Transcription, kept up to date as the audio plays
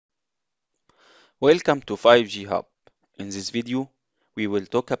Welcome to 5G Hub. In this video, we will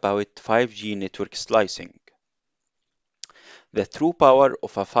talk about 5G network slicing. The true power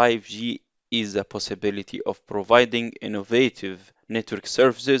of a 5G is the possibility of providing innovative network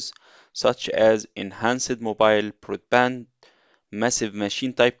services such as enhanced mobile broadband, massive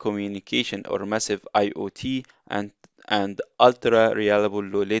machine type communication or massive IoT, and ultra reliable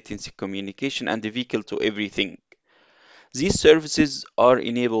low latency communication and vehicle to everything. These services are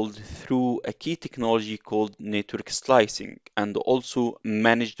enabled through a key technology called network slicing and also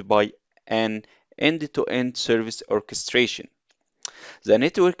managed by an end-to-end service orchestration. The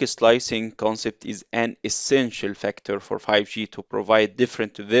network slicing concept is an essential factor for 5G to provide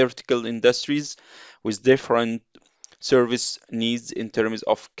different vertical industries with different service needs in terms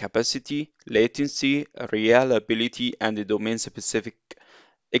of capacity, latency, reliability, and domain-specific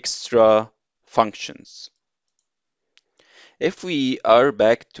extra functions. If we are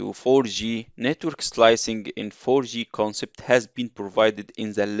back to 4G, network slicing in 4G concept has been provided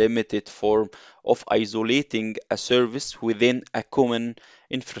in the limited form of isolating a service within a common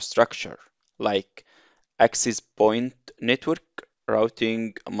infrastructure, like access point network,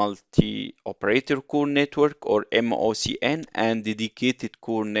 routing, multi-operator core network or MOCN, and dedicated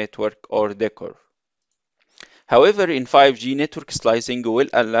core network or DECOR. However, in 5G, network slicing will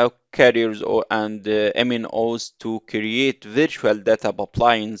allow carriers and MNOs to create virtual data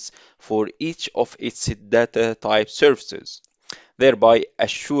pipelines for each of its data type services, thereby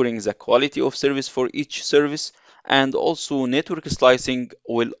assuring the quality of service for each service. And also, network slicing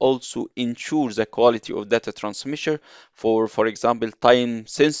will also ensure the quality of data transmission for example,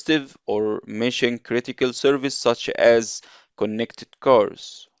 time-sensitive or mission-critical service such as connected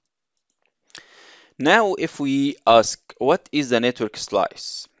cars. Now, if we ask, what is a network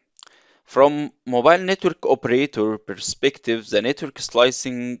slice? From mobile network operator perspective, the network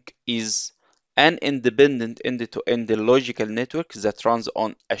slicing is an independent end-to-end logical network that runs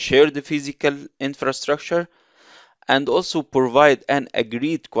on a shared physical infrastructure and also provide an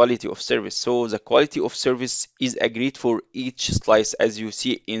agreed quality of service. So the quality of service is agreed for each slice. As you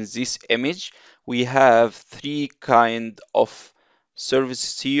see in this image, we have three kind of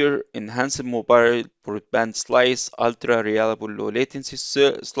services here: enhanced mobile broadband slice, ultra reliable low latency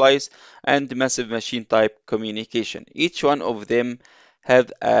slice, and massive machine type communication. Each one of them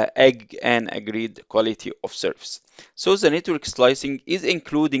have an agreed quality of service. So the network slicing is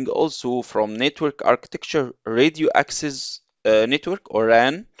including also from network architecture, radio access network or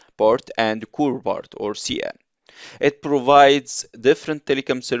RAN part and core part or CN. It provides different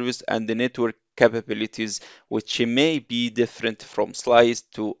telecom service and the network capabilities which may be different from slice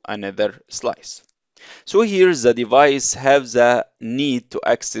to another slice. So here the device have the need to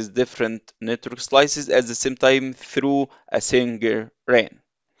access different network slices at the same time through a single RAN.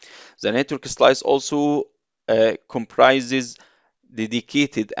 The network slice also comprises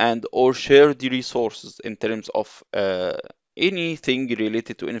dedicated and or shared resources in terms of anything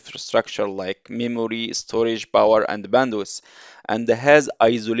related to infrastructure like memory, storage, power, and bandwidth, and has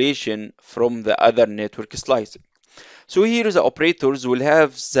isolation from the other network slices. So here the operators will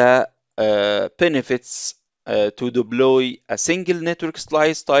have the benefits to deploy a single network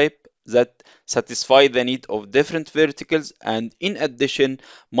slice type that satisfy the need of different verticals, and in addition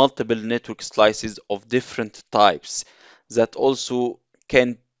multiple network slices of different types that also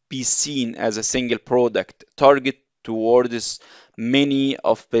can be seen as a single product target towards many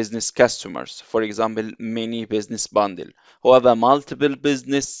of business customers, for example many business bundle who have a multiple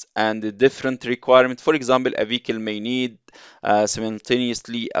business and a different requirement. For example, a vehicle may need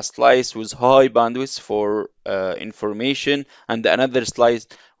simultaneously a slice with high bandwidth for information and another slice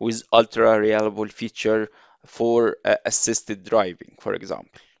with ultra reliable feature for assisted driving, for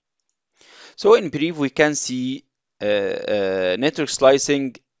example. So in brief, we can see network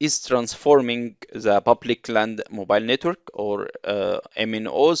slicing is transforming the public land mobile network or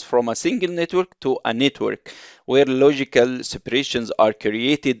MNOs from a single network to a network where logical separations are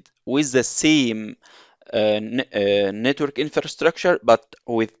created with the same network infrastructure, but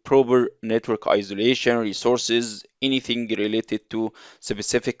with proper network isolation, resources, anything related to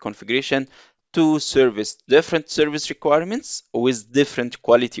specific configuration to service different service requirements with different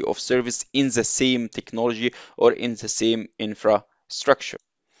quality of service in the same technology or in the same infrastructure.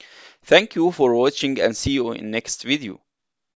 Thank you for watching and see you in next video.